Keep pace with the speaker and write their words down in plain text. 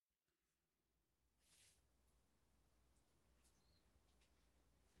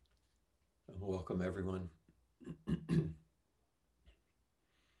Welcome, everyone.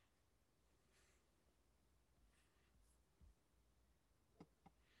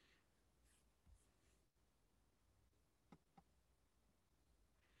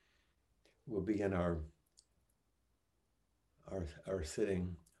 We'll begin our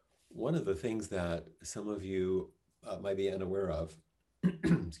sitting. One of the things that some of you might be unaware of,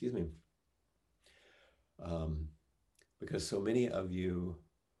 excuse me, um, because so many of you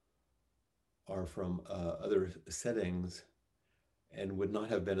are from other settings and would not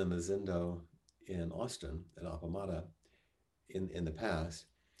have been in the Zendo in Austin at Apamata in the past.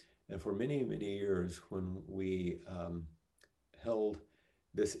 And for many, many years, when we held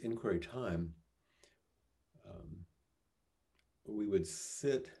this inquiry time, um, we would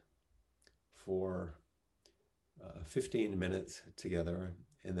sit for 15 minutes together,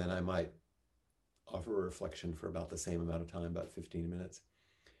 and then I might offer a reflection for about the same amount of time, about 15 minutes.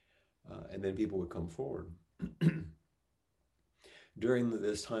 And then people would come forward. During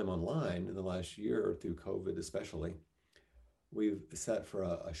this time online, in the last year, through COVID especially, we've sat for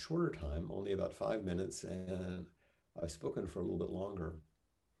a shorter time, only about 5 minutes, and I've spoken for a little bit longer.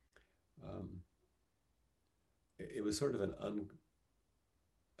 Um, it was sort of an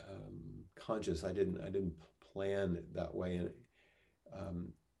unconscious. I didn't plan it that way um,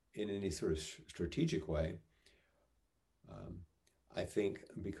 in any sort of strategic way. Um, I think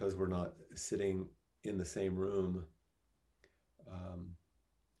because we're not sitting in the same room, um,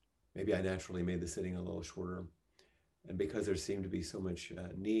 maybe I naturally made the sitting a little shorter. And because there seemed to be so much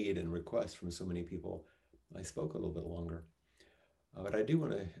need and request from so many people, I spoke a little bit longer. But I do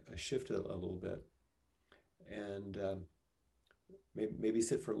want to shift it a little bit and maybe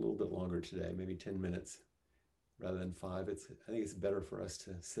sit for a little bit longer today, maybe 10 minutes rather than five. I think it's better for us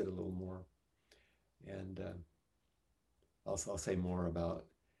to sit a little more. And I'll say more about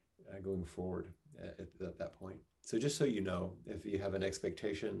going forward at that point. So just so you know, if you have an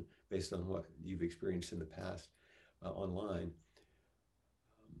expectation based on what you've experienced in the past online,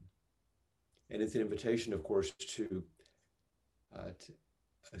 and it's an invitation, of course, to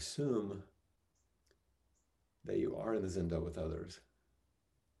assume that you are in the Zendo with others.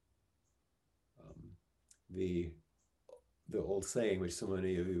 Um, the the old saying, which so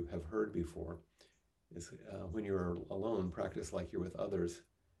many of you have heard before, is when you're alone, practice like you're with others,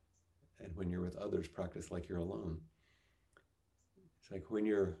 and when you're with others, practice like you're alone. It's like when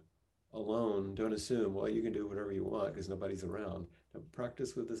you're alone, don't assume, well, you can do whatever you want because nobody's around. Now,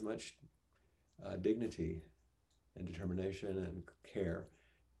 practice with as much dignity and determination and care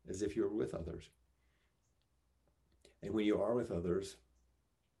as if you were with others. And when you are with others,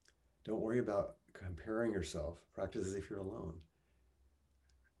 don't worry about comparing yourself. Practice as if you're alone.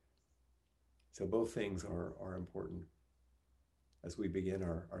 So both things are important as we begin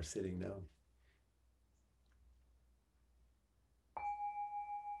our sitting now.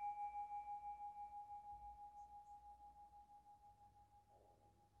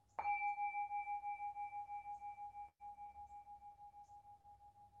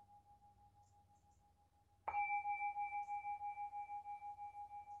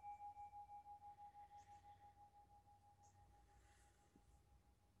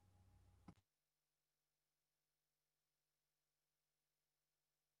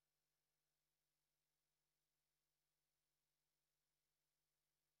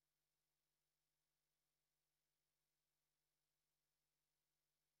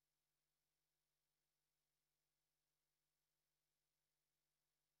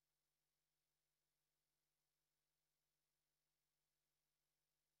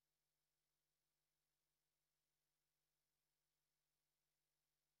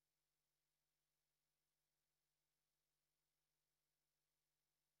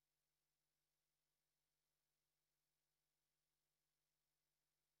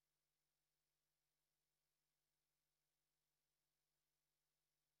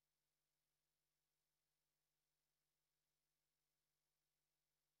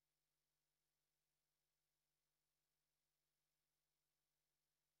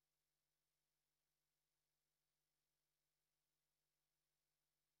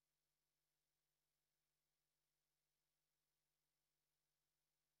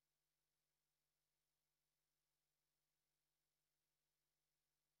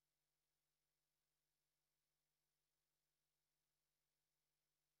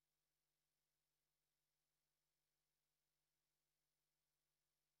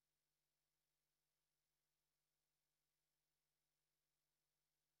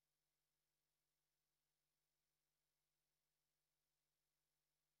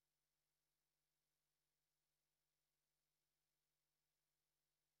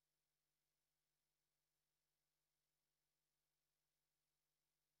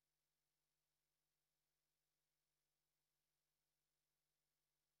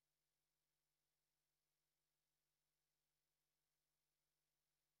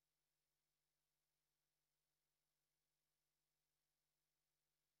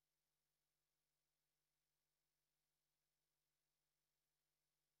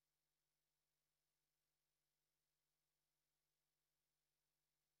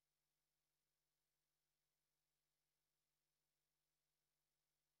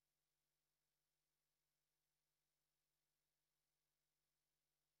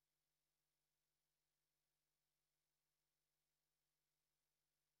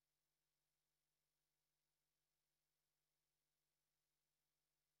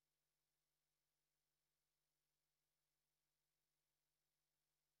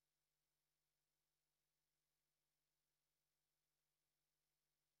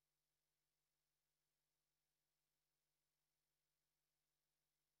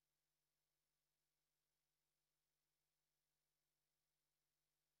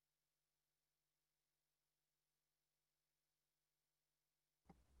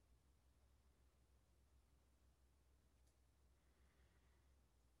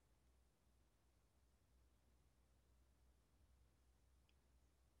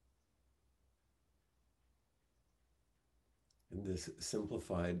 this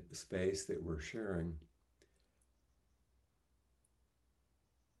simplified space that we're sharing,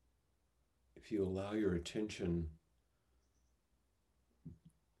 if you allow your attention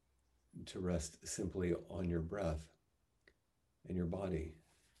to rest simply on your breath and your body,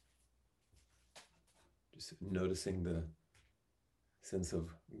 just noticing the sense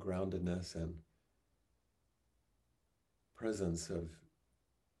of groundedness and presence of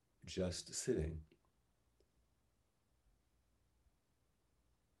just sitting.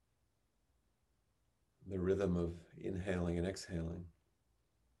 The rhythm of inhaling and exhaling.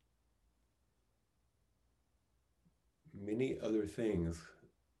 Many other things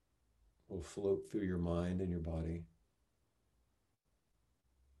will float through your mind and your body.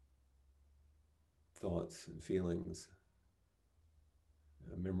 Thoughts and feelings,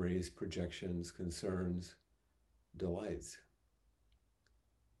 memories, projections, concerns, delights.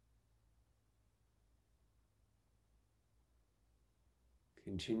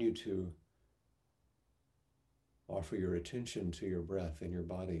 Continue to offer your attention to your breath and your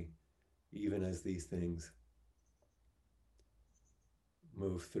body, even as these things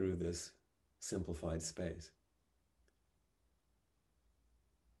move through this simplified space.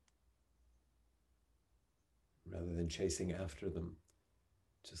 Rather than chasing after them,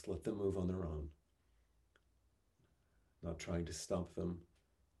 just let them move on their own. Not trying to stop them,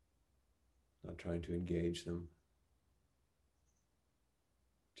 not trying to engage them.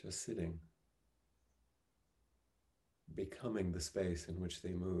 Just sitting, becoming the space in which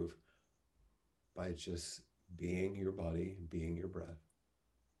they move by just being your body, being your breath.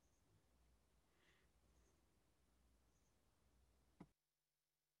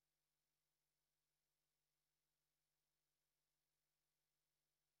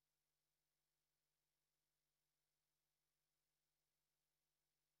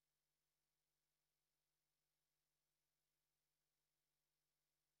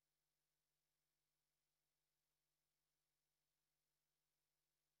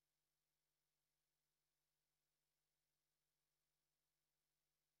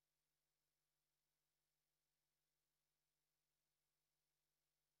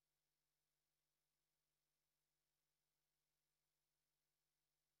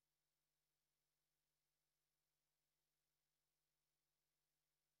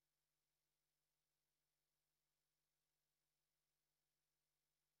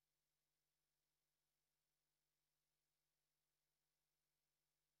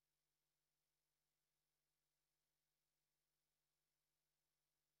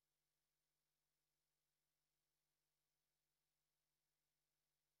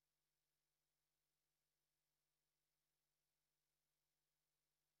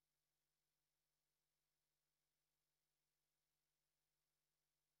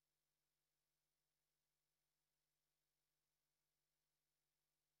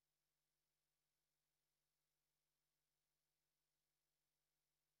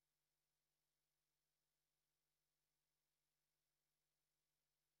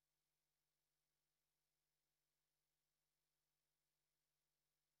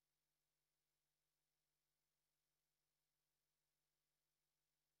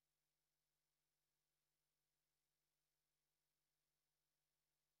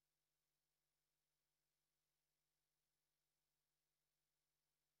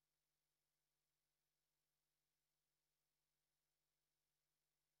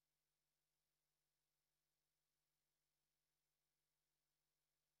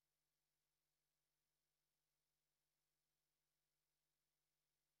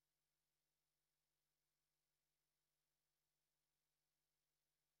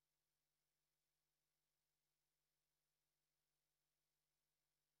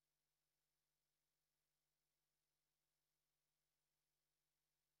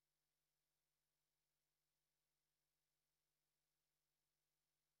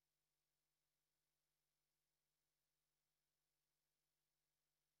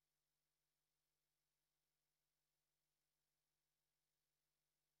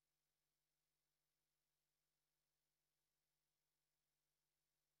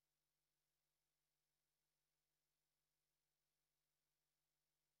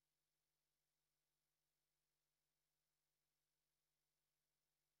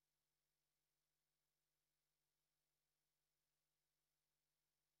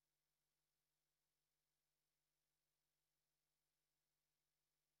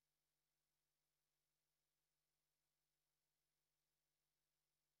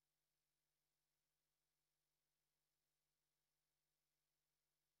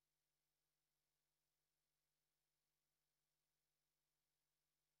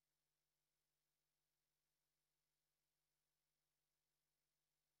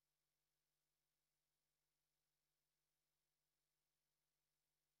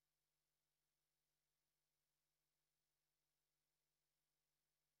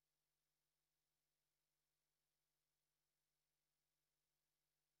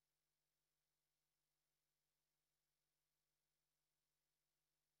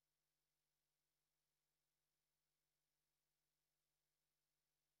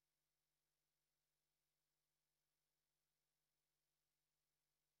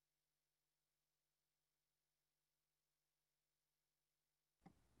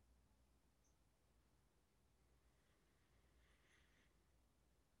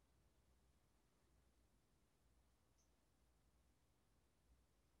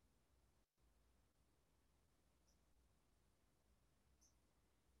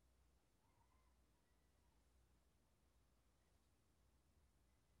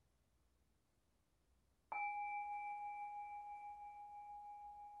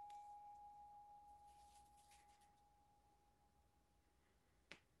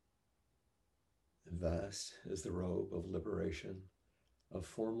 Vast is the robe of liberation, a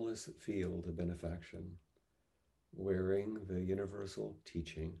formless field of benefaction. Wearing the universal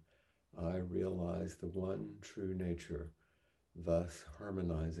teaching, I realize the one true nature, thus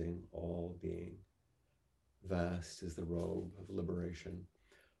harmonizing all being. Vast is the robe of liberation,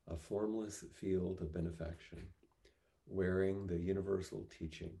 a formless field of benefaction. Wearing the universal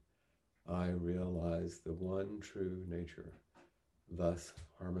teaching, I realize the one true nature, thus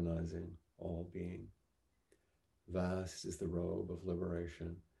harmonizing all being. Vast is the robe of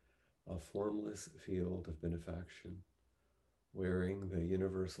liberation, a formless field of benefaction. Wearing the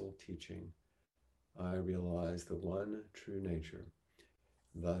universal teaching, I realize the one true nature,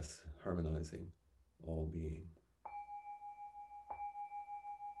 thus harmonizing all being.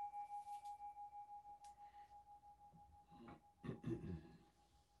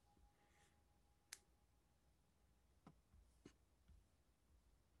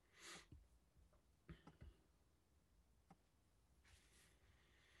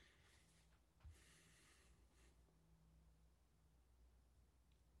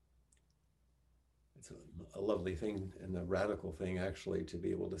 It's a lovely thing and a radical thing, actually, to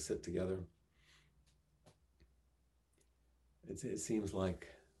be able to sit together. It seems like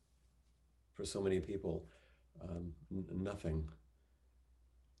for so many people, nothing.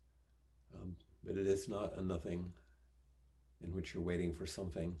 But it is not a nothing in which you're waiting for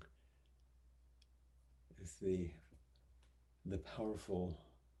something. It's the powerful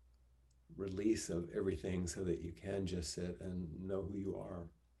release of everything so that you can just sit and know who you are.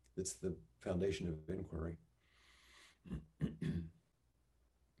 It's the foundation of inquiry.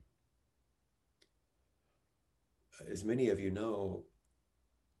 As many of you know,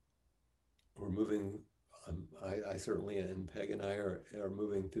 we're moving, I certainly, and Peg and I are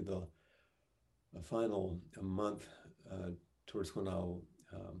moving through the final month towards when I'll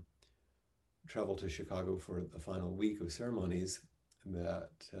travel to Chicago for the final week of ceremonies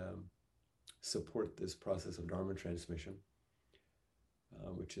that support this process of Dharma transmission,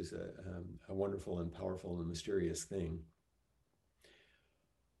 which is a wonderful and powerful and mysterious thing.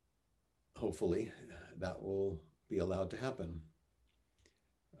 Hopefully, that will be allowed to happen.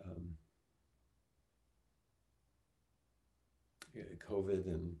 COVID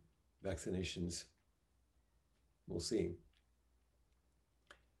and vaccinations, we'll see.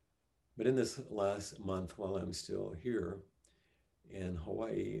 But in this last month, while I'm still here in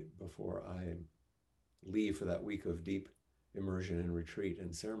Hawaii, before I leave for that week of deep immersion and retreat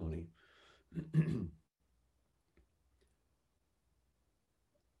and ceremony,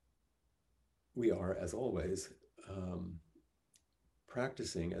 we are, as always,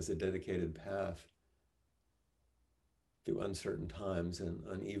 practicing as a dedicated path through uncertain times and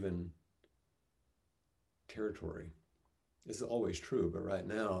uneven territory. This is always true, but right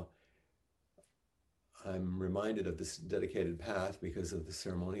now I'm reminded of this dedicated path because of the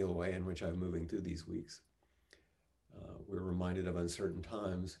ceremonial way in which I'm moving through these weeks. We're reminded of uncertain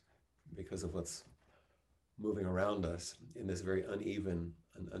times because of what's moving around us in this very uneven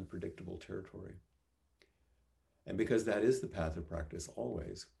and unpredictable territory. And because that is the path of practice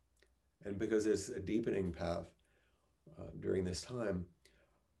always, and because it's a deepening path during this time,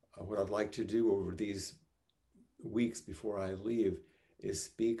 what I'd like to do over these weeks before I leave is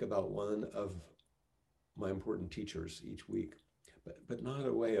speak about one of my important teachers each week, but not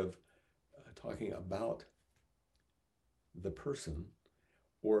a way of talking about the person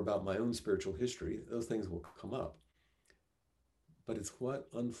or about my own spiritual history. Those things will come up. But it's what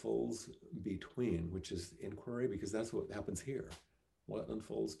unfolds between, which is inquiry, because that's what happens here. What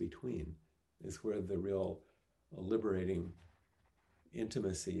unfolds between is where the real liberating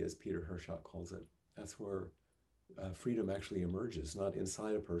intimacy, as Peter Hirschach calls it, that's where freedom actually emerges, not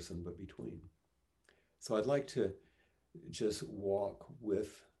inside a person, but between. So I'd like to just walk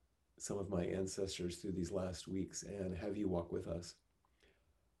with some of my ancestors through these last weeks and have you walk with us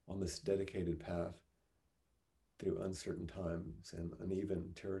on this dedicated path through uncertain times and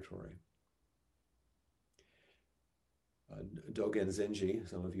uneven territory. Dogen Zenji,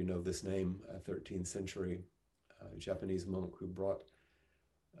 some of you know this name, a 13th century Japanese monk who brought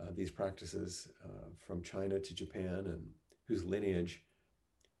these practices from China to Japan, and whose lineage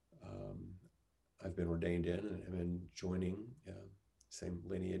I've been ordained in and am in joining, same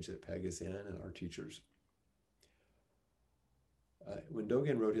lineage that Peg is in and our teachers. When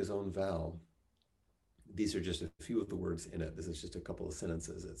Dogen wrote his own vow, these are just a few of the words in it. This is just a couple of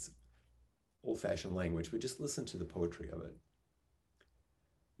sentences. It's old-fashioned language, but just listen to the poetry of it.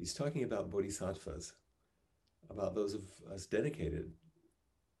 He's talking about bodhisattvas, about those of us dedicated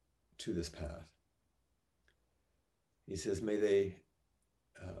to this path. He says, may they,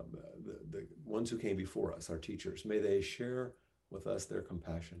 ones who came before us, our teachers, may they share with us their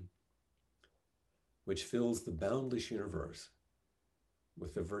compassion, which fills the boundless universe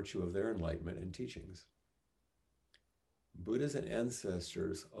with the virtue of their enlightenment and teachings. Buddhas and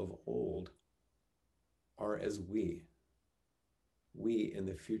ancestors of old are as we. We in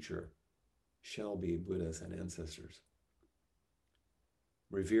the future shall be Buddhas and ancestors.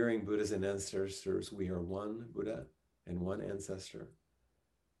 Revering Buddhas and ancestors, we are one Buddha and one ancestor.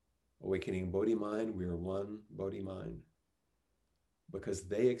 Awakening Bodhi mind, we are one Bodhi mind. Because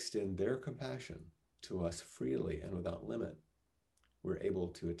they extend their compassion to us freely and without limit, we're able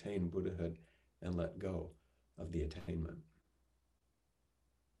to attain Buddhahood and let go of the attainment.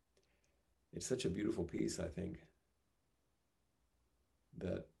 It's such a beautiful piece, I think,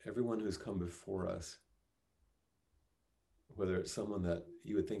 that everyone who's come before us, whether it's someone that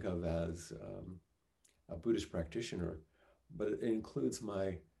you would think of as a Buddhist practitioner, but it includes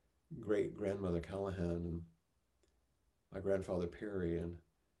my great-grandmother Callahan and my grandfather Perry and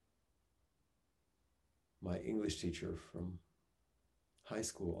my English teacher from high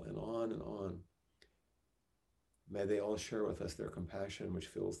school, and on and on. May they all share with us their compassion, which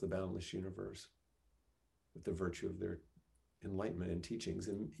fills the boundless universe with the virtue of their enlightenment and teachings.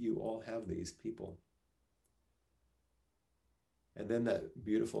 And you all have these people. And then that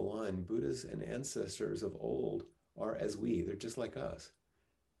beautiful line, Buddhas and ancestors of old are as we. They're just like us.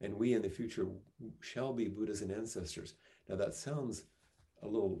 And we in the future shall be Buddhas and ancestors. Now that sounds a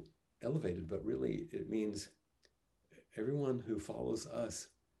little elevated, but really it means everyone who follows us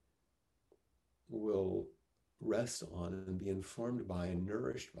will rest on and be informed by and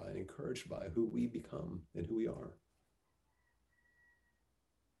nourished by and encouraged by who we become and who we are.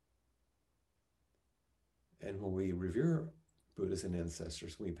 And when we revere Buddhas and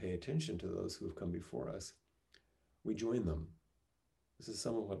ancestors, we pay attention to those who have come before us, we join them. This is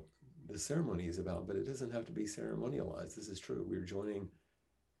some of what the ceremony is about, but it doesn't have to be ceremonialized. This is true. We're joining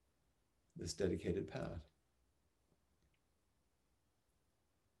this dedicated path.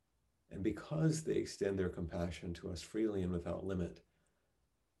 And because they extend their compassion to us freely and without limit,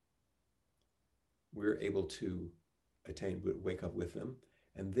 we're able to attain, wake up with them,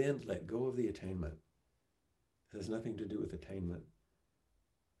 and then let go of the attainment. It has nothing to do with attainment.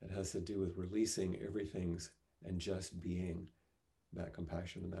 It has to do with releasing everything's and just being that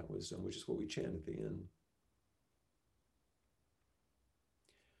compassion and that wisdom, which is what we chant at the end.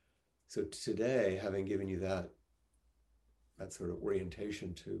 So today, having given you that sort of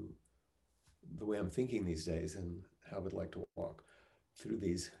orientation to the way I'm thinking these days and how I would like to walk through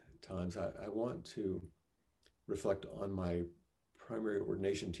these times, I want to reflect on my primary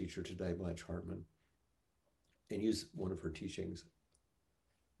ordination teacher today, Blanche Hartman, and use one of her teachings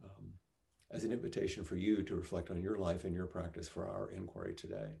as an invitation for you to reflect on your life and your practice for our inquiry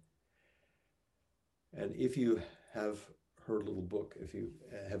today. And if you have her little book, if you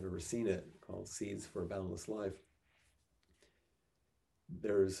have ever seen it, called Seeds for a Boundless Life,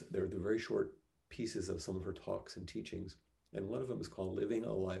 there are the very short pieces of some of her talks and teachings. And one of them is called Living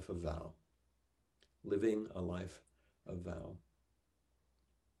a Life of Vow. Living a Life of Vow.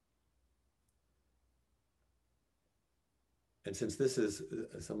 And since this is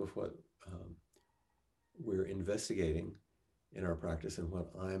some of what we're investigating in our practice and what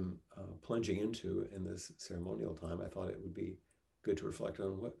I'm plunging into in this ceremonial time, I thought it would be good to reflect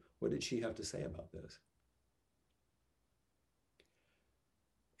on what did she have to say about this.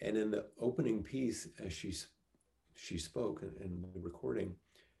 And in the opening piece, as she spoke in the recording,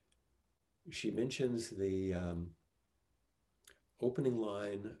 she mentions the opening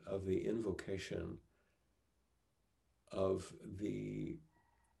line of the invocation of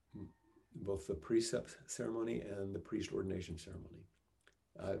both the precept ceremony and the priest ordination ceremony.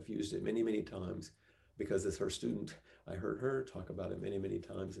 I've used it many, many times because as her student, I heard her talk about it many, many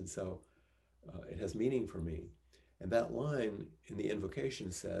times. And so it has meaning for me. And that line in the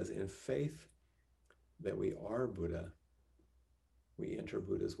invocation says, in faith that we are Buddha, we enter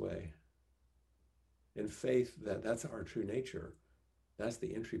Buddha's way. In faith that that's our true nature, that's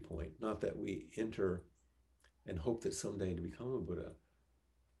the entry point, not that we enter and hope that someday to become a Buddha.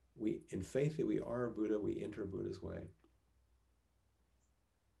 In faith that we are Buddha, we enter Buddha's way.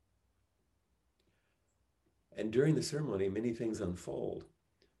 And during the ceremony, many things unfold.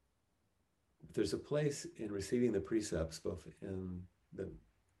 There's a place in receiving the precepts, both in the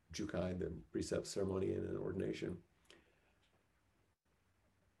Jukai, the precept ceremony, and in ordination.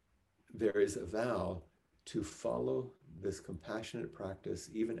 There is a vow to follow this compassionate practice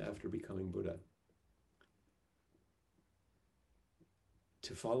even after becoming Buddha.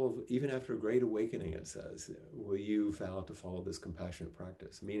 To follow, even after a great awakening, it says, will you vow to follow this compassionate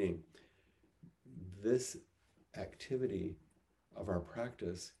practice? Meaning, this activity of our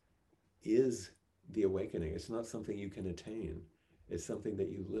practice is the awakening. It's not something you can attain, it's something that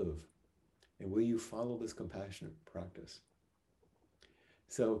you live. And will you follow this compassionate practice?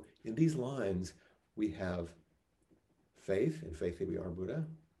 So, in these lines, we have faith, in faith that we are Buddha,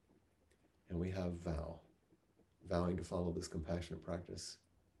 and we have vow, vowing to follow this compassionate practice.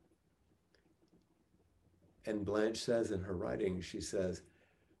 And Blanche says in her writing, she says,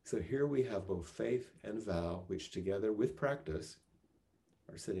 so here we have both faith and vow, which together with practice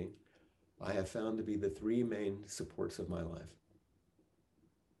are sitting, I have found to be the three main supports of my life.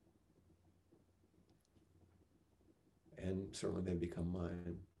 And certainly they become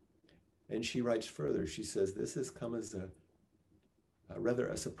mine. And she writes further, she says, this has come as a rather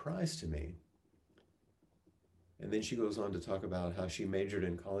a surprise to me. And then she goes on to talk about how she majored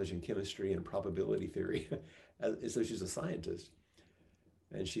in college in chemistry and probability theory, so she's a scientist.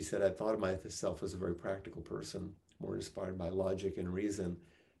 And she said, I thought of myself as a very practical person, more inspired by logic and reason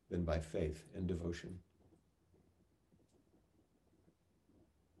than by faith and devotion.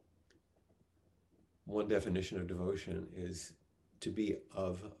 One definition of devotion is to be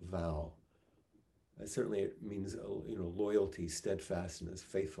of vow. Certainly it means loyalty, steadfastness,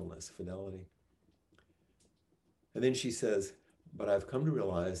 faithfulness, fidelity. And then she says, but I've come to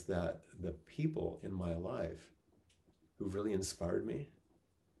realize that the people in my life who really inspired me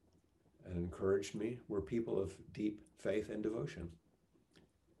and encouraged me were people of deep faith and devotion.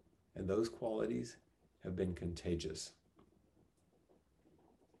 And those qualities have been contagious.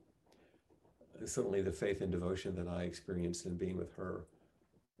 And certainly the faith and devotion that I experienced in being with her,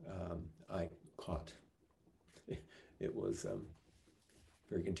 I caught. It was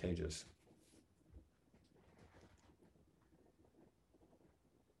very contagious.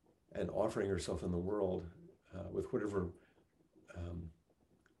 And offering herself in the world with whatever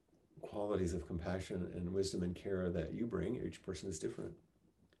qualities of compassion and wisdom and care that you bring. Each person is different.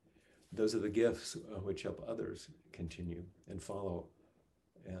 Those are the gifts which help others continue and follow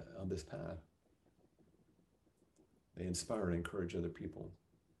on this path. They inspire and encourage other people.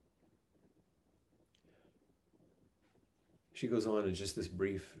 She goes on in just this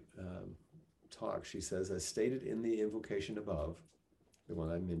brief talk. She says, as stated in the invocation above, the one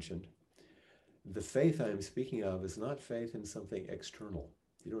I mentioned, the faith I am speaking of is not faith in something external.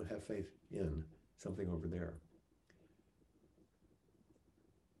 You don't have faith in something over there.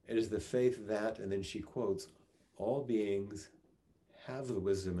 It is the faith that, and then she quotes, all beings have the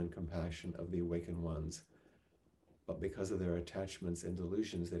wisdom and compassion of the awakened ones, but because of their attachments and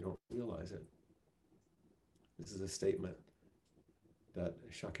delusions, they don't realize it. This is a statement that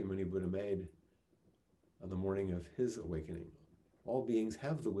Shakyamuni Buddha made on the morning of his awakening. All beings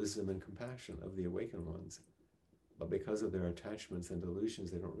have the wisdom and compassion of the awakened ones, but because of their attachments and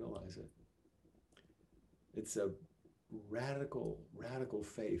delusions, they don't realize it. It's a radical, radical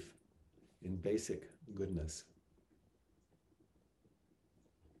faith in basic goodness,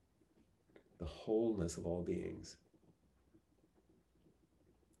 the wholeness of all beings.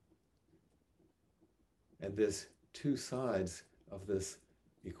 And this two sides of this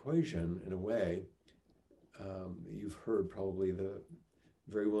equation, in a way, you've heard probably the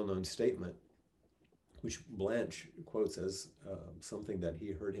very well-known statement, which Blanche quotes as something that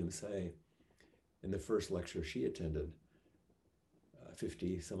he heard him say in the first lecture she attended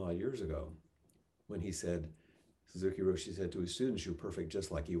 50 some odd years ago, when he said, Suzuki Roshi said to his students, you're perfect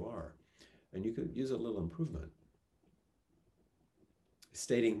just like you are. And you could use a little improvement,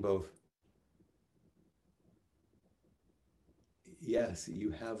 stating both, yes,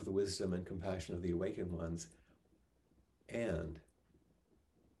 you have the wisdom and compassion of the awakened ones, and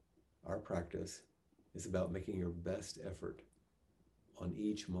our practice is about making your best effort on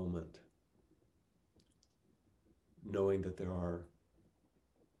each moment, knowing that there are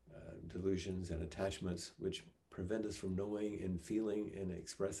delusions and attachments which prevent us from knowing and feeling and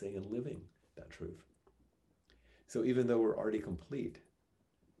expressing and living that truth. So even though we're already complete,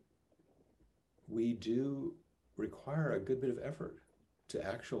 we do require a good bit of effort to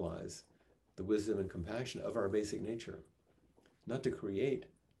actualize the wisdom and compassion of our basic nature, not to create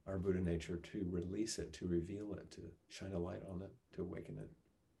our Buddha nature, to release it, to reveal it, to shine a light on it, to awaken it.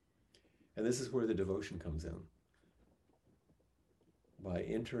 And this is where the devotion comes in. By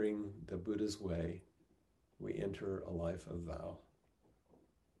entering the Buddha's way, we enter a life of vow.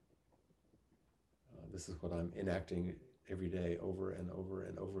 This is what I'm enacting every day over and over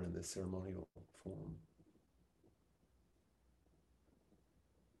and over in this ceremonial form.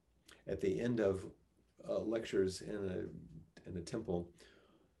 At the end of lectures in a temple,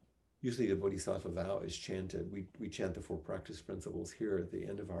 usually the Bodhisattva vow is chanted. We chant the four practice principles here at the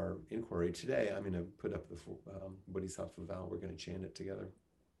end of our inquiry. Today, I'm going to put up the Bodhisattva vow. We're going to chant it together.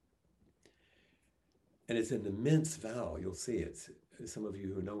 And it's an immense vow. You'll see it's, some of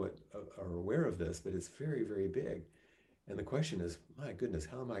you who know it are aware of this, but it's very, very big. And the question is, my goodness,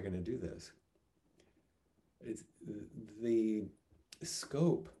 how am I going to do this? It's the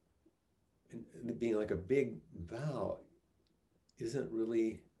scope, and being like a big vow, isn't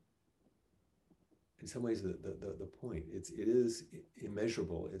really, in some ways, the point. It is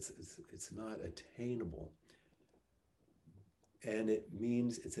immeasurable. It's not attainable, and it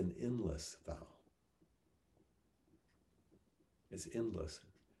means it's an endless vow. It's endless.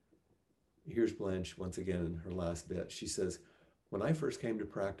 Here's Blanche once again in her last bit. She says, "When I first came to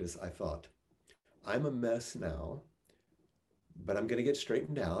practice, I thought, I'm a mess now, but I'm going to get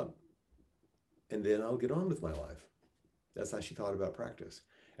straightened out, and then I'll get on with my life." That's how she thought about practice.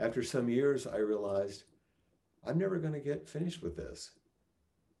 After some years, I realized I'm never going to get finished with this.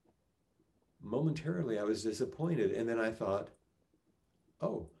 Momentarily, I was disappointed. And then I thought,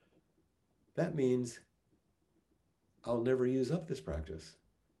 oh, that means I'll never use up this practice.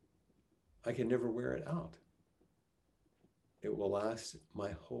 I can never wear it out. It will last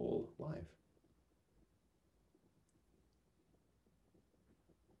my whole life.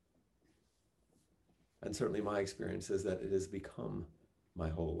 And certainly my experience is that it has become my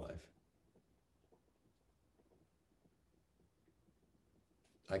whole life.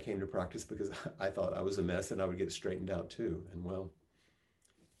 I came to practice because I thought I was a mess and I would get straightened out too. And well,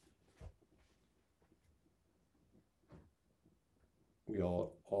 we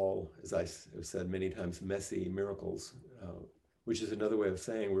all, as I have said many times, messy miracles, which is another way of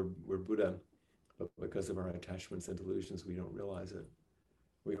saying we're Buddha, but because of our attachments and delusions, we don't realize it.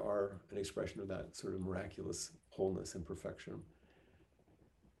 We are an expression of that sort of miraculous wholeness and perfection.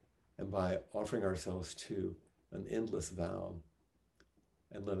 And by offering ourselves to an endless vow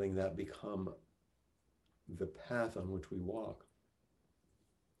and letting that become the path on which we walk,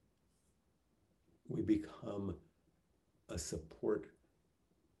 we become a support,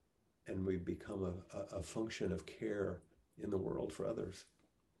 and we become a function of care in the world for others,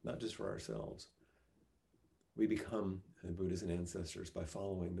 not just for ourselves. We become the Buddhas and ancestors by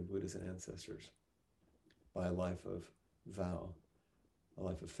following the Buddhas and ancestors, by a life of vow, a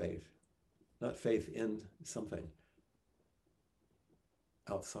life of faith. Not faith in something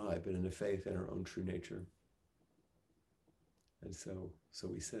outside, but in a faith in our own true nature. And so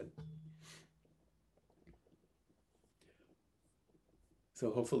we sit.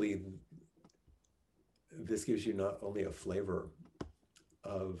 So hopefully this gives you not only a flavor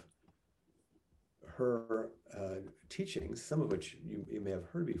of her teachings, some of which you may have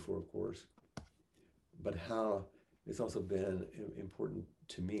heard before, of course, but how it's also been important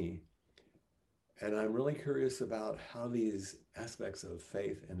to me. And I'm really curious about how these aspects of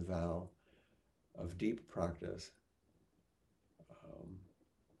faith and vow, of deep practice,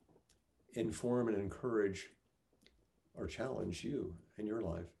 inform and encourage or challenge you in your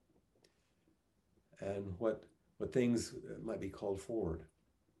life, and what things might be called forward.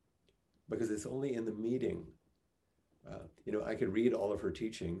 Because it's only in the meeting, I could read all of her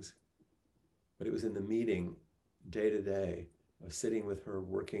teachings, but it was in the meeting, day to day, of sitting with her,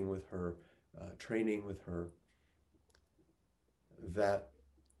 working with her, training with her, that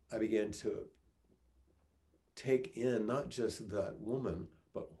I began to take in not just that woman,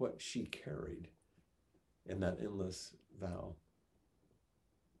 but what she carried in that endless vow,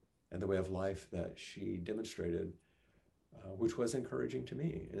 and the way of life that she demonstrated, which was encouraging to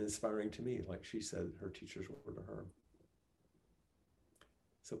me and inspiring to me, like she said her teachers were to her.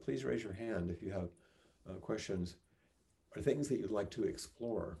 So please raise your hand if you have questions or things that you'd like to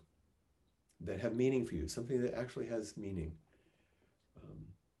explore that have meaning for you, something that actually has meaning.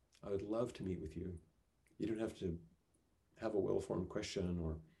 I would love to meet with you. You don't have to have a well-formed question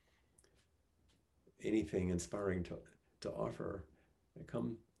or anything inspiring to offer.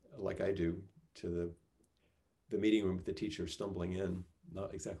 Come like I do to the meeting room with the teacher, stumbling in,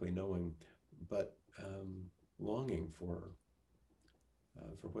 not exactly knowing, but longing for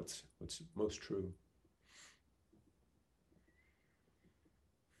what's most true.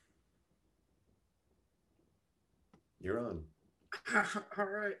 You're on. All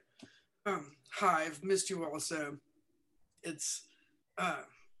right. Hi, I've missed you all. So it's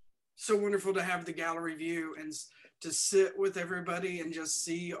so wonderful to have the gallery view and to sit with everybody and just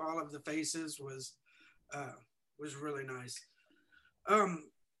see all of the faces was really nice.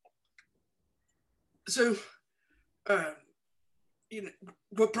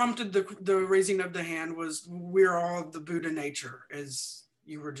 What prompted the raising of the hand was we're all the Buddha nature, as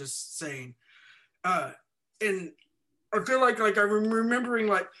you were just saying. And I feel like I'm remembering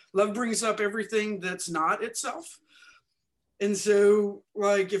like love brings up everything that's not itself. And so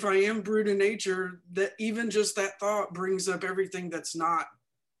like if I am brute in nature, that even just that thought brings up everything that's not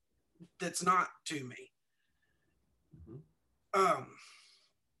to me. Mhm.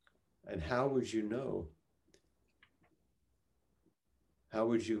 And how would you know? How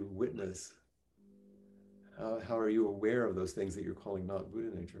would you witness? How are you aware of those things that you're calling not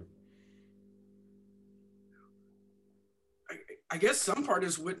Buddha nature? I guess some part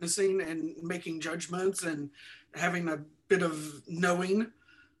is witnessing and making judgments and having a bit of knowing,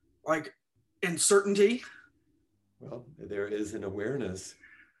 like, and certainty. Well, there is an awareness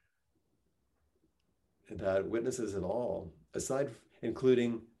that witnesses it all, aside,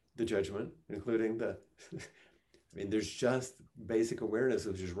 including the judgment, including the, I mean, there's just basic awareness,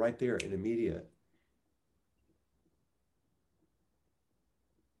 which is right there and immediate.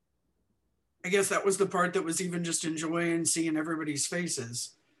 I guess that was the part that was even just enjoying seeing everybody's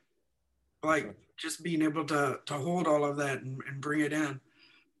faces, like just being able to hold all of that and bring it in.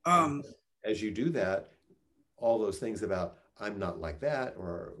 And as you do that, all those things about I'm not like that,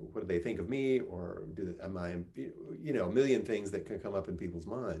 or what do they think of me, or am I, a million things that can come up in people's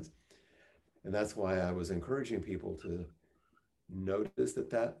minds. And that's why I was encouraging people to notice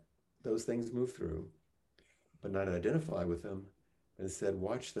that those things move through, but not identify with them. Instead,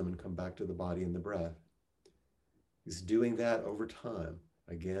 watch them and come back to the body and the breath. Is doing that over time,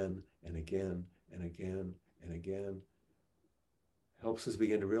 again and again and again and again, helps us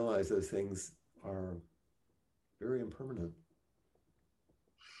begin to realize those things are very impermanent.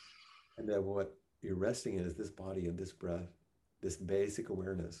 And that what you're resting in is this body and this breath, this basic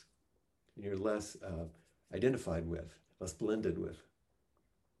awareness. And you're less identified with, less blended with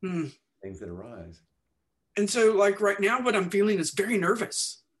things that arise. And so, like right now, what I'm feeling is very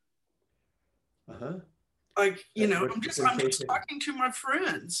nervous. Uh-huh. Like, I'm just talking to my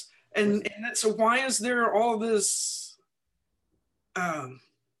friends. And so why is there all this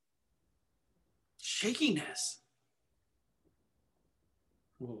shakiness?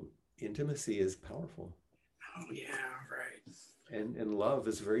 Well, intimacy is powerful. Oh yeah, right. And love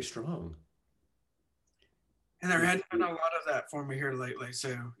is very strong. And there hadn't been a lot of that for me here lately.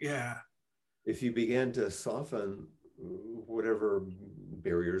 So yeah. If you begin to soften whatever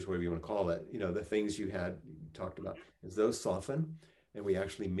barriers, whatever you want to call it, the things you had talked about, as those soften and we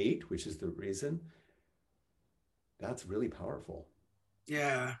actually meet, which is the reason, that's really powerful.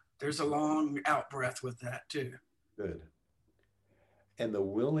 Yeah, there's a long out breath with that too. Good. And the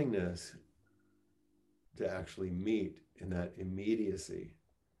willingness to actually meet in that immediacy,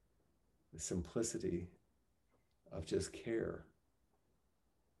 the simplicity of just care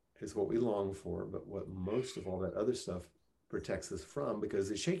is what we long for, but what most of all that other stuff protects us from because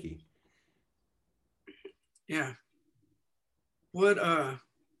it's shaky. Yeah. What a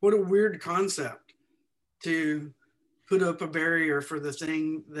weird concept to put up a barrier for the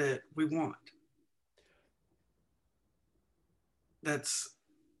thing that we want.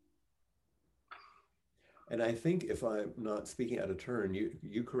 And I think if I'm not speaking out of turn,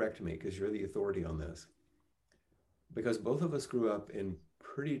 you correct me because you're the authority on this. Because both of us grew up in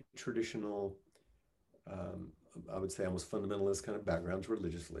pretty traditional, I would say almost fundamentalist kind of backgrounds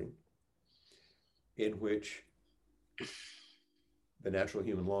religiously, in which the natural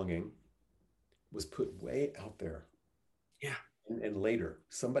human longing was put way out there. Yeah. And later,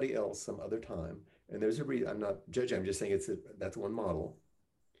 somebody else, some other time, and there's a reason, I'm not judging, I'm just saying that's one model.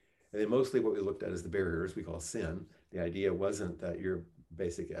 And then mostly what we looked at is the barriers we call sin. The idea wasn't that your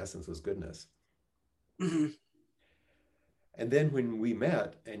basic essence was goodness. Mm-hmm. And then when we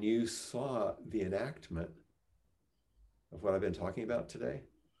met and you saw the enactment of what I've been talking about today,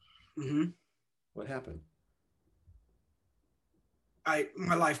 what happened?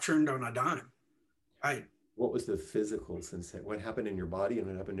 My life turned on a dime. What was the physical sensation? What happened in your body and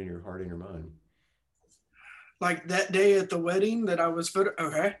what happened in your heart and your mind? Like that day at the wedding that I was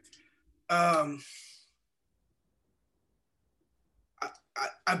okay. I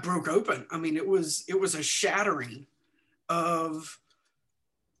broke open. I mean, it was a shattering of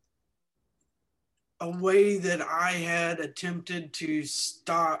a way that I had attempted to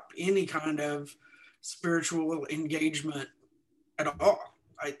stop any kind of spiritual engagement at all.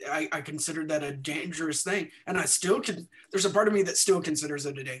 I considered that a dangerous thing, and I still can. There's a part of me that still considers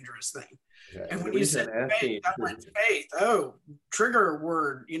it a dangerous thing. Okay. And when you said faith, I went faith. Oh, trigger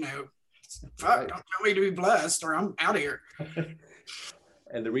word. Fuck! Right. Don't tell me to be blessed, or I'm out of here.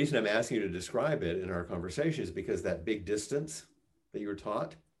 And the reason I'm asking you to describe it in our conversation is because that big distance that you were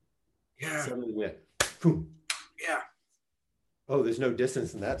taught, yeah, suddenly went, boom. Yeah. Oh, there's no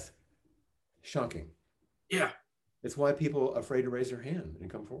distance, and that's shocking. Yeah. It's why people are afraid to raise their hand and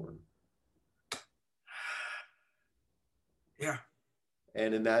come forward. Yeah.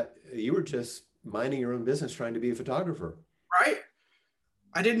 And in that, you were just minding your own business, trying to be a photographer. Right.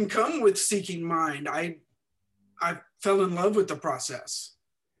 I didn't come with seeking mind. I fell in love with the process.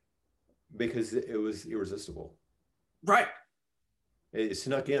 Because it was irresistible. Right. It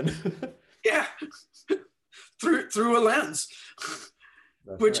snuck in. Yeah. through a lens.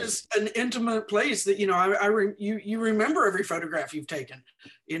 That's Which right. is an intimate place that, you know, you remember every photograph you've taken.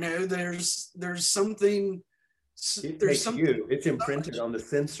 You know, there's something, It there's takes something. you. It's imprinted on the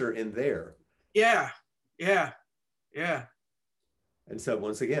sensor in there. Yeah. Yeah. Yeah. And so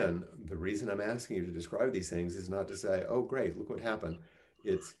once again, the reason I'm asking you to describe these things is not to say, oh, great, look what happened.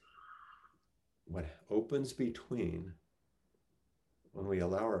 It's what opens between when we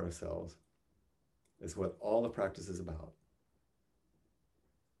allow ourselves is what all the practice is about.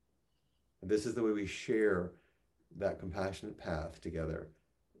 And this is the way we share that compassionate path together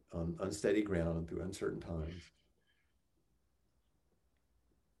on unsteady ground through uncertain times,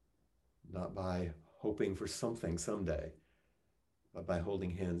 not by hoping for something someday, but by holding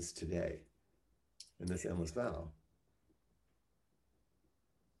hands today in this endless vow.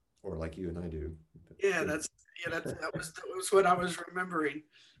 Or like you and I do. Yeah. That was what I was remembering.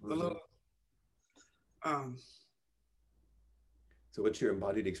 The little, um, So what's your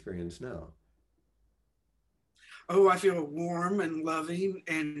embodied experience now? oh, I feel warm and loving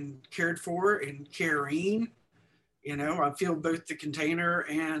and cared for and caring. You know, I feel both the container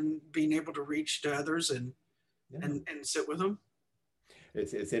and being able to reach to others and Yeah. and sit with them.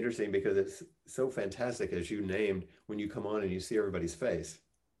 It's interesting because it's so fantastic as you named when you come on and you see everybody's face.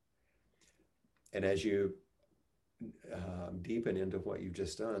 And as you deepen into what you've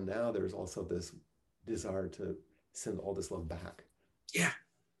just done, now there's also this desire to send all this love back. Yeah.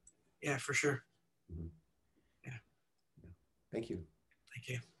 Yeah, for sure. Mm-hmm. Yeah. Thank you. Thank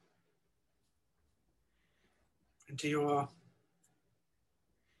you. And to you all.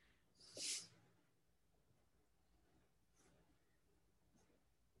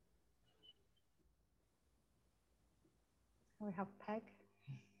 We have Peg.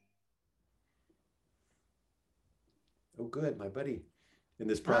 Oh, good, my buddy in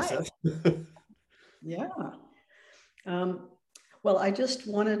this process. Yeah. Well, I just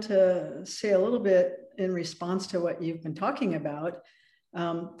wanted to say a little bit in response to what you've been talking about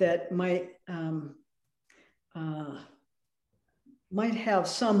that might have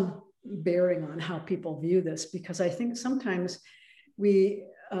some bearing on how people view this, because I think sometimes we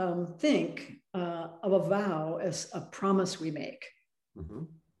think of a vow as a promise we make. Mm-hmm.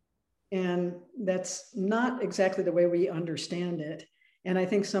 And that's not exactly the way we understand it. And I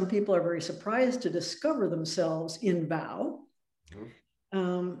think some people are very surprised to discover themselves in vow,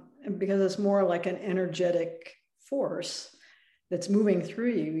 because it's more like an energetic force that's moving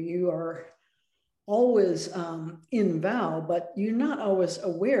through you. You are always in vow, but you're not always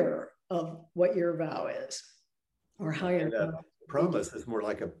aware of what your vow is or how your promise is more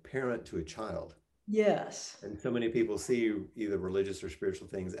like a parent to a child. Yes. And so many people see either religious or spiritual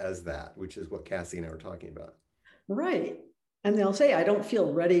things as that, which is what Cassie and I were talking about. Right. And they'll say, I don't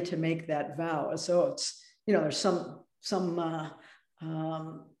feel ready to make that vow. So it's, you know, there's some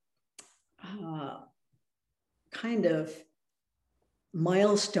kind of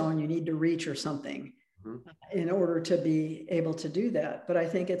milestone you need to reach or something in order to be able to do that. But I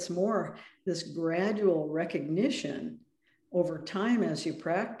think it's more this gradual recognition over time as you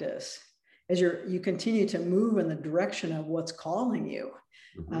practice, as you continue to move in the direction of what's calling you.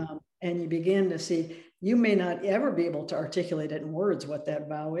 And you begin to see, you may not ever be able to articulate it in words what that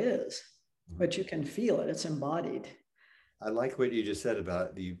vow is, but you can feel it, it's embodied. I like what you just said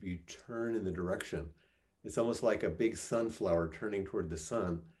about you turn in the direction. It's almost like a big sunflower turning toward the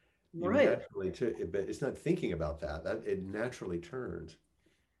sun. You naturally, but it's not thinking about that it naturally turns.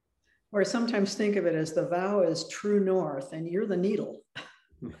 Or I sometimes think of it as the vow is true north and you're the needle.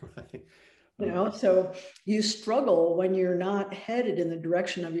 Right. You know, so you struggle when you're not headed in the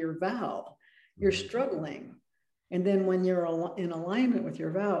direction of your vow. You're struggling. And then when you're in alignment with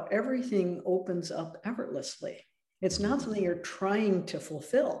your vow, everything opens up effortlessly. It's not something you're trying to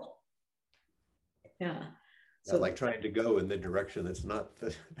fulfill. Yeah. So like trying to go in the direction that's not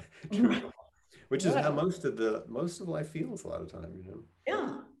the true, which is how most of life feels a lot of time, you know.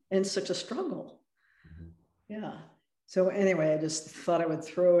 Yeah. And such a struggle. Yeah. So anyway, I just thought I would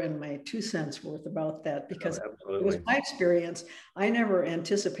throw in my 2 cents worth about that, because it was my experience. I never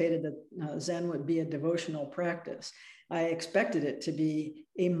anticipated that Zen would be a devotional practice. I expected it to be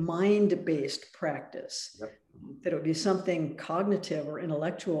a mind-based practice. Yep. That it would be something cognitive or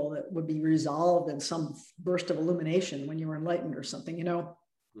intellectual that would be resolved in some burst of illumination when you were enlightened or something, you know,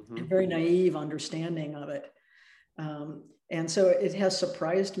 a very naive understanding of it. And so it has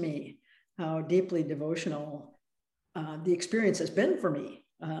surprised me how deeply devotional the experience has been for me.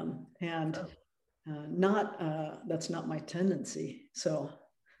 That's not my tendency. So.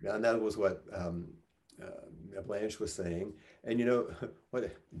 Yeah, and that was what Blanche was saying. And you know,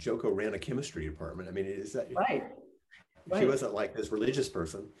 what Joko ran a chemistry department. I mean, is that right? She wasn't like this religious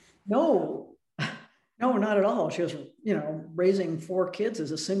person. No, no, not at all. She was, you know, raising 4 kids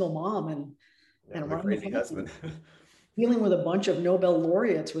as a single mom and a crazy husband. Dealing with a bunch of Nobel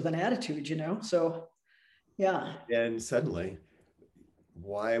laureates with an attitude, you know. So, yeah. And suddenly,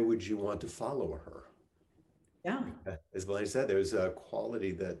 why would you want to follow her? Yeah. As Blanche said, there's a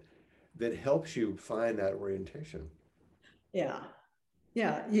quality that helps you find that orientation. Yeah.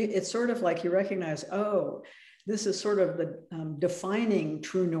 Yeah. It's sort of like you recognize, oh, this is sort of the defining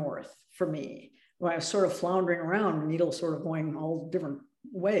true north for me. When I was sort of floundering around, the needle sort of going all different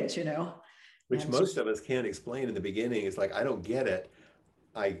ways, you know. Which most of us can't explain in the beginning. It's like, I don't get it.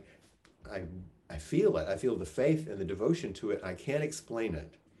 I feel it. I feel the faith and the devotion to it. I can't explain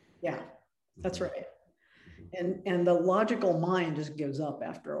it. Yeah, that's right. And the logical mind just gives up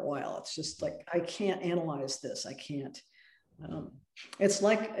after a while. It's just like, I can't analyze this. I can't. It's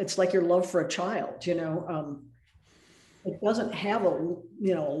like your love for a child, you know. It doesn't have a,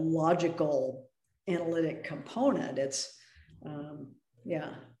 you know, logical analytic component. It's yeah,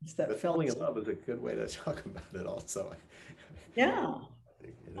 it's that falling in love is a good way to talk about it also. Yeah.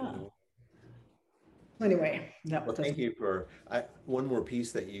 Anyway, well, thank you for one more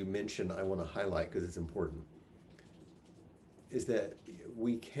piece that you mentioned I want to highlight because it's important, is that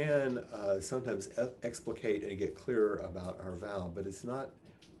we can sometimes explicate and get clearer about our vow, but it's not,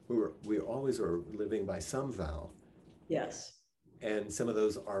 we always are living by some vow. Yes. And some of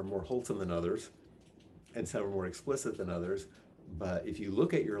those are more wholesome than others, and some are more explicit than others. But if you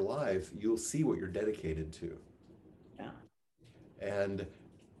look at your life, you'll see what you're dedicated to. Yeah. And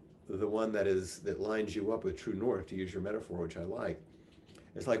the one that lines you up with true north, to use your metaphor, which I like,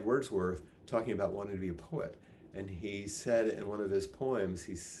 it's like Wordsworth talking about wanting to be a poet. And he said in one of his poems,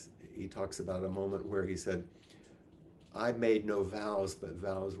 he talks about a moment where he said, I made no vows, but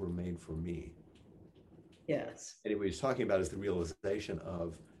vows were made for me. Yes. And what he's talking about is the realization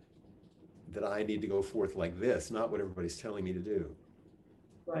of that I need to go forth like this, not what everybody's telling me to do.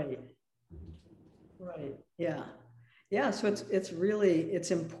 Right. Right. Yeah. Yeah. So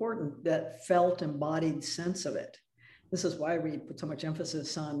it's important, that felt embodied sense of it. This is why we put so much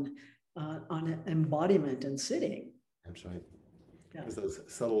emphasis on embodiment and sitting. That's right. Yeah. Because those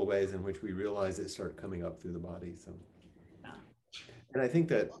subtle ways in which we realize it start coming up through the body. So, yeah. And I think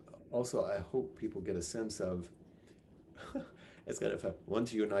that also, I hope people get a sense of, it's going to affect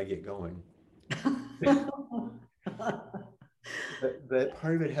once you and I get going. that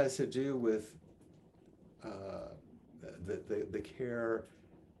part of it has to do with the care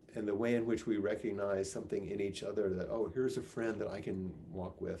and the way in which we recognize something in each other, that, oh, here's a friend that I can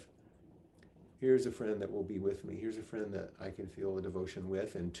walk with. Here's a friend that will be with me. Here's a friend that I can feel a devotion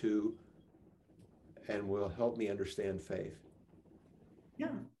with and to, and will help me understand faith.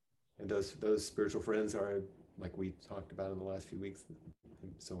 Yeah. And those spiritual friends are, like we talked about in the last few weeks,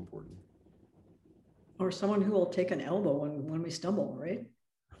 so important. Or someone who will take an elbow when we stumble, right?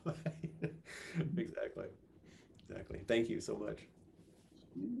 Exactly. Exactly. Thank you so much.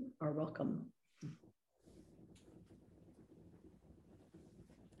 You are welcome.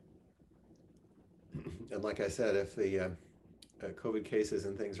 And like I said, if the COVID cases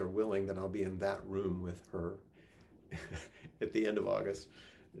and things are willing, then I'll be in that room with her at the end of August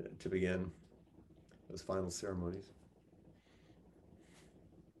to begin those final ceremonies.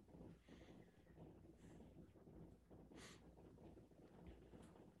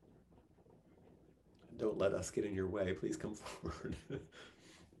 Don't let us get in your way. Please come forward.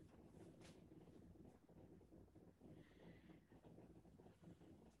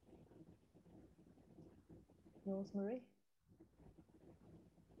 Rosemary.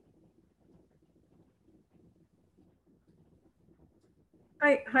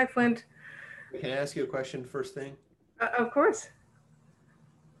 Hi, Flint. Can I ask you a question first thing? Of course.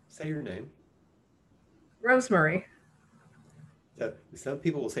 Say your name. Rosemary. So some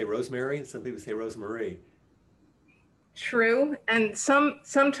people will say Rosemary, and some people say Rosemarie. True, and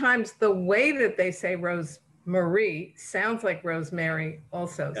sometimes the way that they say Rosemarie sounds like Rosemary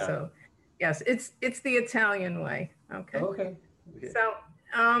also. Yeah. So, yes, it's the Italian way. Okay. Okay. So,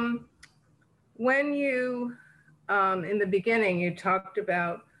 when you in the beginning, you talked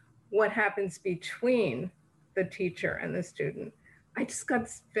about what happens between the teacher and the student. I just got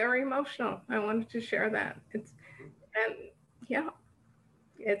very emotional. I wanted to share that. And yeah,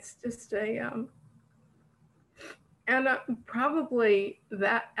 it's just probably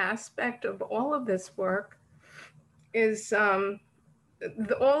that aspect of all of this work is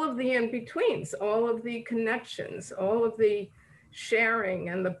all of the in-betweens, all of the connections, all of the sharing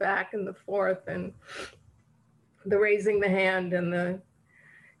and the back and the forth and the raising the hand and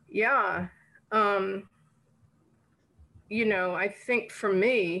I think for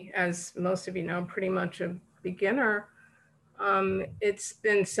me, as most of you know, I'm pretty much a beginner. It's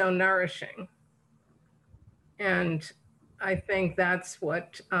been so nourishing. And I think that's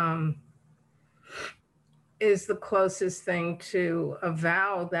what is the closest thing to a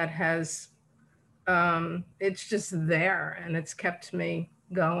vow that has, it's just there and it's kept me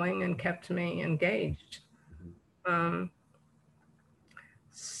going and kept me engaged.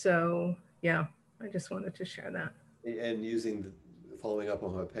 So yeah, I just wanted to share that. And following up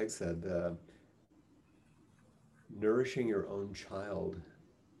on what Peg said, nourishing your own child,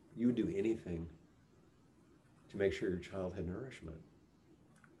 you would do anything to make sure your child had nourishment.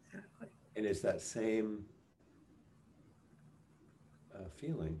 Exactly. And it's that same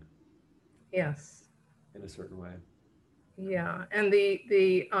feeling. Yes. In a certain way. Yeah, and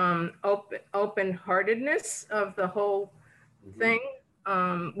the open-heartedness of the whole thing,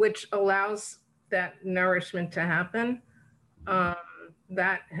 which allows that nourishment to happen,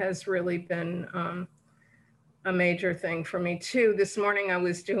 that has really been a major thing for me too. This morning I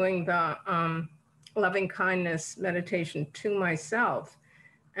was doing the loving kindness meditation to myself,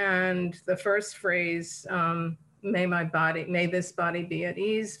 and the first phrase, may this body be at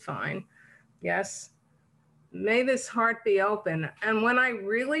ease, fine, yes. May this heart be open. And when I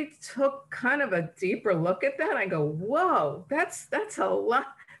really took kind of a deeper look at that, I go, whoa, that's a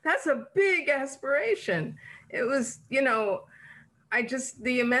lot. That's a big aspiration. It was,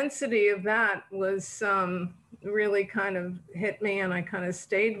 the immensity of that was really kind of hit me, and I kind of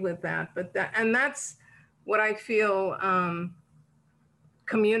stayed with that. And that's what I feel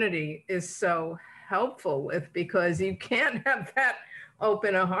community is so helpful with, because you can't have that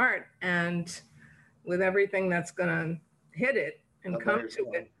open a heart and with everything that's going to hit it and come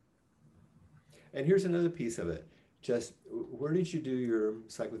to it. And here's another piece of it. Just where did you do your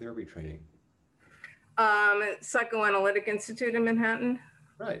psychotherapy training? Psychoanalytic Institute in Manhattan.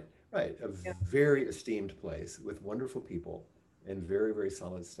 Right. A very esteemed place with wonderful people and very, very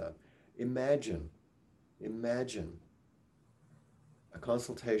solid stuff. Imagine a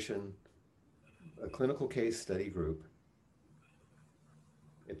consultation, a clinical case study group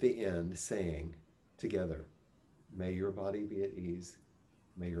at the end saying, together, may your body be at ease,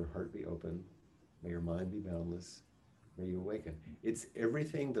 may your heart be open, may your mind be boundless, may you awaken. It's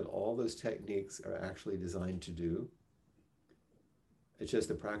everything that all those techniques are actually designed to do. It's just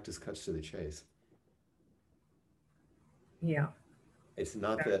the practice cuts to the chase. Yeah. It's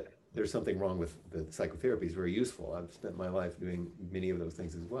not that there's something wrong with the psychotherapy. Is very useful. I've spent my life doing many of those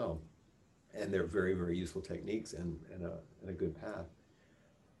things as well. And they're very, very useful techniques and a good path.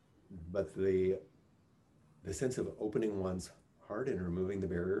 But the sense of opening one's heart and removing the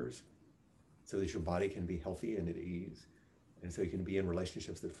barriers so that your body can be healthy and at ease, and so you can be in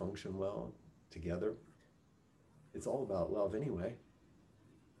relationships that function well together. It's all about love anyway.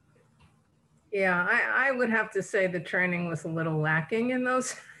 Yeah, I would have to say the training was a little lacking in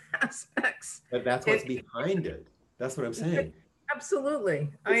those aspects. But that's what's behind it. That's what I'm saying. Absolutely.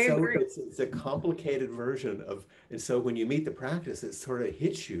 I agree. It's a complicated version of, and so when you meet the practice, it sort of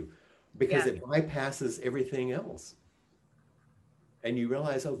hits you because it bypasses everything else. And you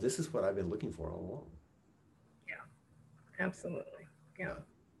realize, oh, this is what I've been looking for all along. Yeah, absolutely. Yeah.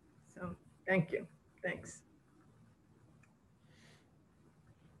 So thank you. Thanks.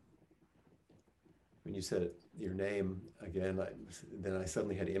 When you said your name again, then I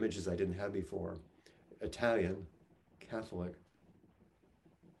suddenly had images I didn't have before. Italian, Catholic,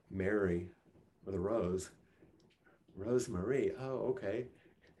 Mary with a rose, Rosemary. Oh, okay.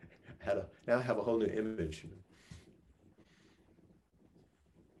 Now I have a whole new image.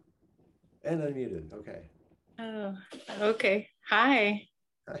 And unmuted. Okay. Oh, okay. Hi.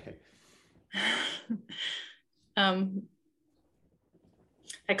 Hi.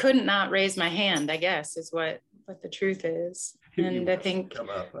 I couldn't not raise my hand, I guess, is what the truth is. And I think come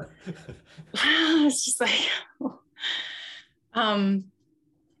up. it's just like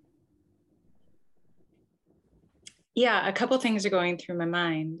yeah, a couple things are going through my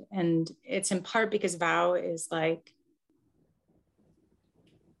mind, and it's in part because vow is like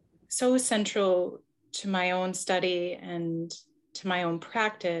so central to my own study and to my own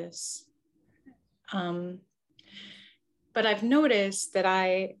practice. But I've noticed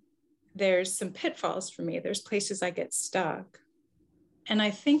that there's some pitfalls for me. There's places I get stuck. And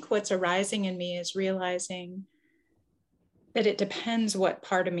I think what's arising in me is realizing that it depends what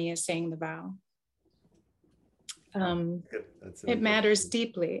part of me is saying the vow. It matters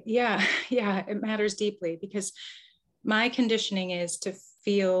deeply. Yeah, it matters deeply because my conditioning is to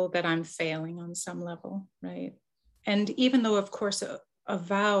feel that I'm failing on some level, right? And even though, of course, a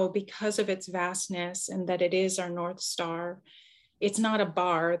vow, because of its vastness and that it is our North Star, it's not a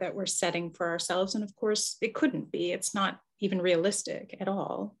bar that we're setting for ourselves. And of course, it couldn't be. It's not even realistic at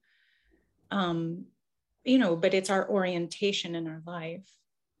all. But it's our orientation in our life.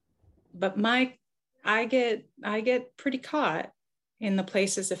 But I get pretty caught in the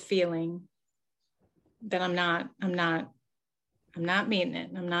places of feeling that I'm not meeting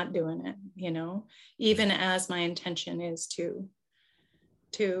it. I'm not doing it, even as my intention is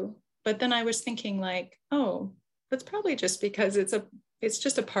to. But then I was thinking like, oh, that's probably just because it's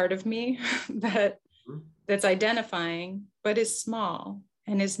just a part of me that's identifying, but is small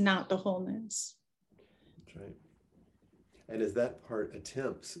and is not the wholeness. That's right. And as that part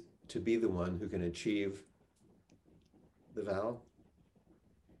attempts to be the one who can achieve the vow,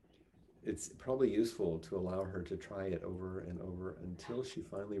 it's probably useful to allow her to try it over and over until she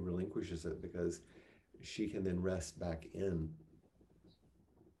finally relinquishes it, because she can then rest back in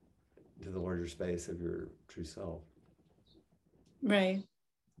to the larger space of your true self. Right.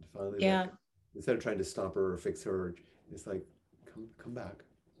 Finally, yeah. Instead of trying to stop her or fix her, it's like, come back.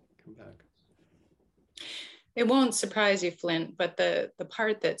 It won't surprise you, Flint, but the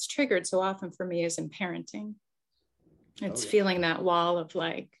part that's triggered so often for me is in parenting. It's feeling that wall of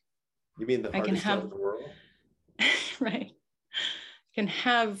like, you mean the hardest job in the world? Right. Can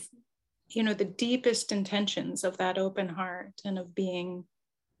have, the deepest intentions of that open heart and of being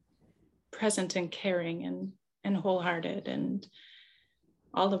present and caring and wholehearted and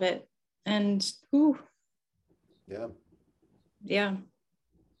all of it. And yeah.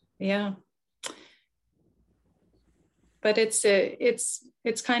 But it's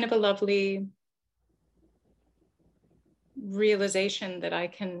kind of a lovely realization that I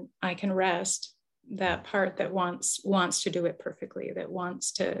can rest that part that wants to do it perfectly, that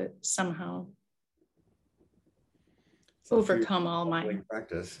wants to somehow overcome all my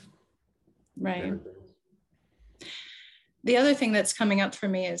practice. Right. The other thing that's coming up for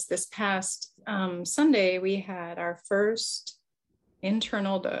me is this past Sunday, we had our first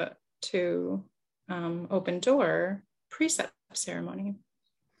internal to open door precept ceremony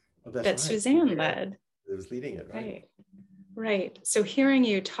that right. Suzanne led. It was leading it, right? Right. So hearing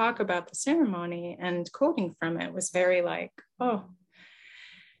you talk about the ceremony and quoting from it was very like, oh.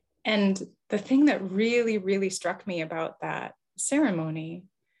 And the thing that really, really struck me about that ceremony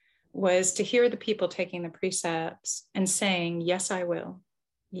was to hear the people taking the precepts and saying, yes, I will.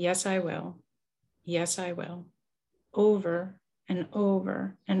 Yes, I will. Yes, I will. Over and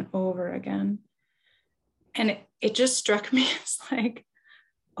over and over again. And it just struck me as like,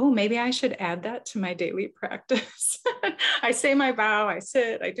 oh, maybe I should add that to my daily practice. I say my vow, I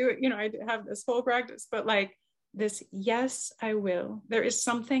sit, I do it, I have this whole practice, but like this, yes, I will. There is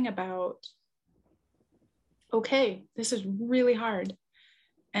something about, okay, this is really hard.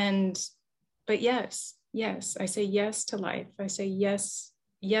 But yes, I say yes to life. I say yes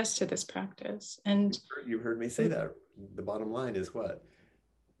to this practice. And you heard me say that. The bottom line is what?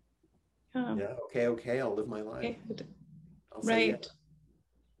 Yeah, okay, I'll live my life. I'll say right.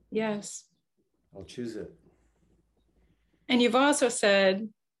 Yes. I'll choose it. And you've also said,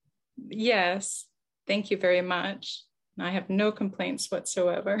 yes, thank you very much. And I have no complaints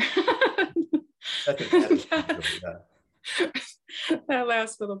whatsoever. That's an attitude, yeah. That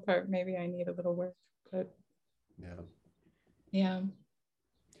last little part, maybe I need a little work, but yeah,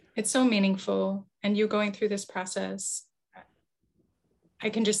 it's so meaningful. And you going through this process, I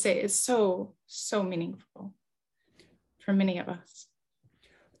can just say it's so meaningful for many of us.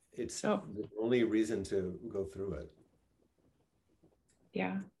 It's the only reason to go through it.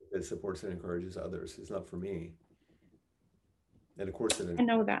 Yeah. It supports and encourages others. It's not for me. And of course, I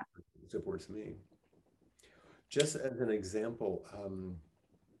know that. It supports me. Just as an example,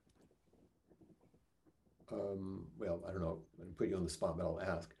 well, I don't know, I put you on the spot, but I'll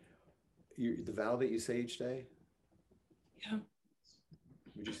ask. The vow that you say each day? Yeah.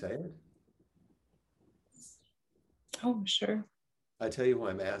 Would you say it? Oh, sure. I tell you why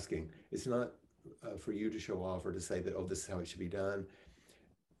I'm asking. It's not for you to show off or to say that, oh, this is how it should be done.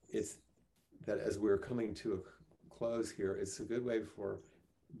 It's that as we're coming to a close here, it's a good way for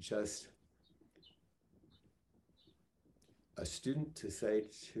just a student to say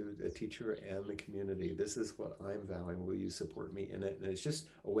to the teacher and the community, this is what I'm vowing, will you support me in it? And it's just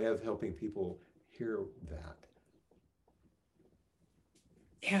a way of helping people hear that.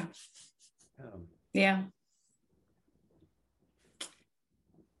 Yeah. Um, Yeah.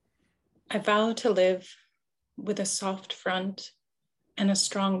 I vow to live with a soft front and a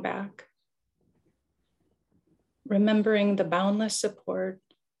strong back, remembering the boundless support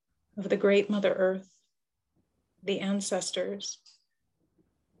of the great Mother Earth, the ancestors,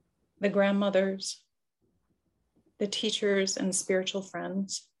 the grandmothers, the teachers and spiritual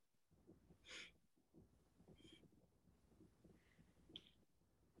friends.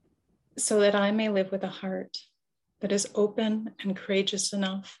 So that I may live with a heart that is open and courageous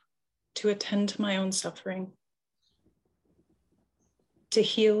enough to attend to my own suffering, to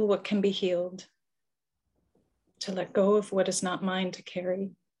heal what can be healed, to let go of what is not mine to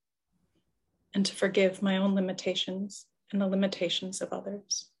carry, and to forgive my own limitations and the limitations of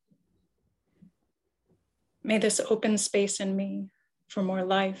others. May this open space in me for more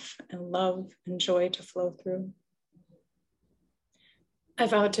life and love and joy to flow through. I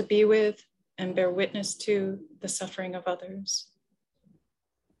vow to be with and bear witness to the suffering of others.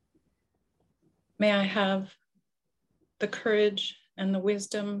 May I have the courage and the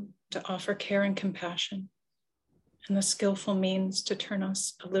wisdom to offer care and compassion, and the skillful means to turn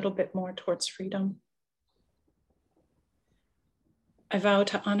us a little bit more towards freedom. I vow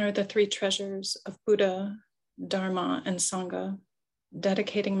to honor the three treasures of Buddha, Dharma, and Sangha,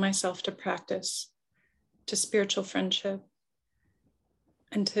 dedicating myself to practice, to spiritual friendship,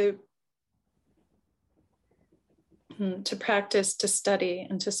 and to practice, to study,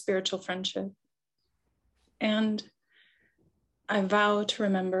 and to spiritual friendship. And I vow to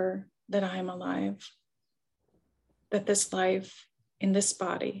remember that I am alive, that this life, in this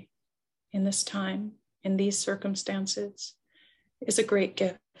body, in this time, in these circumstances, is a great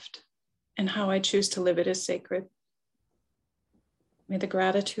gift, and how I choose to live it is sacred. May the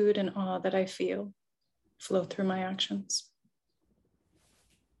gratitude and awe that I feel flow through my actions.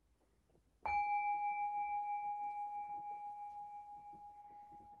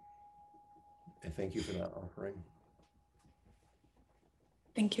 and thank you for that offering.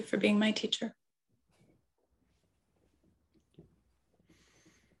 Thank you for being my teacher.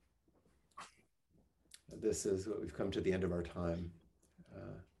 This is what we've come to the end of our time.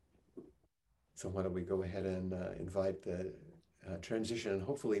 So why don't we go ahead and invite the transition, and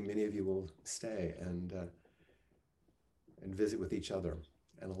hopefully many of you will stay and visit with each other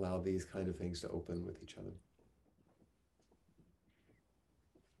and allow these kind of things to open with each other.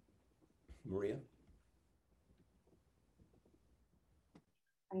 Maria?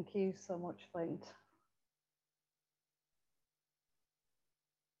 Thank you so much, Flint.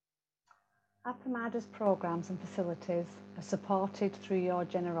 Appamada's programs and facilities are supported through your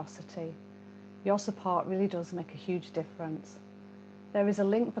generosity. Your support really does make a huge difference. There is a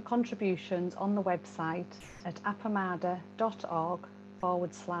link for contributions on the website at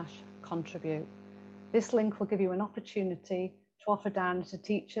appamada.org/contribute. This link will give you an opportunity to offer down to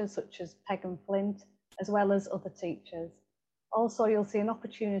teachers such as Peg and Flint, as well as other teachers. Also, you'll see an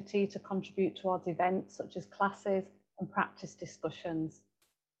opportunity to contribute towards events such as classes and practice discussions.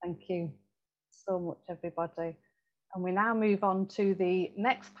 Thank you so much, everybody. And we now move on to the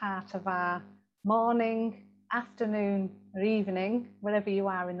next part of our morning, afternoon, or evening, wherever you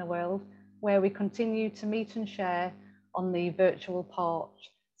are in the world, where we continue to meet and share on the virtual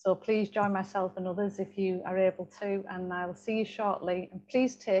porch. So please join myself and others if you are able to, and I'll see you shortly. And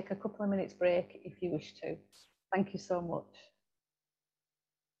please take a couple of minutes break if you wish to. Thank you so much.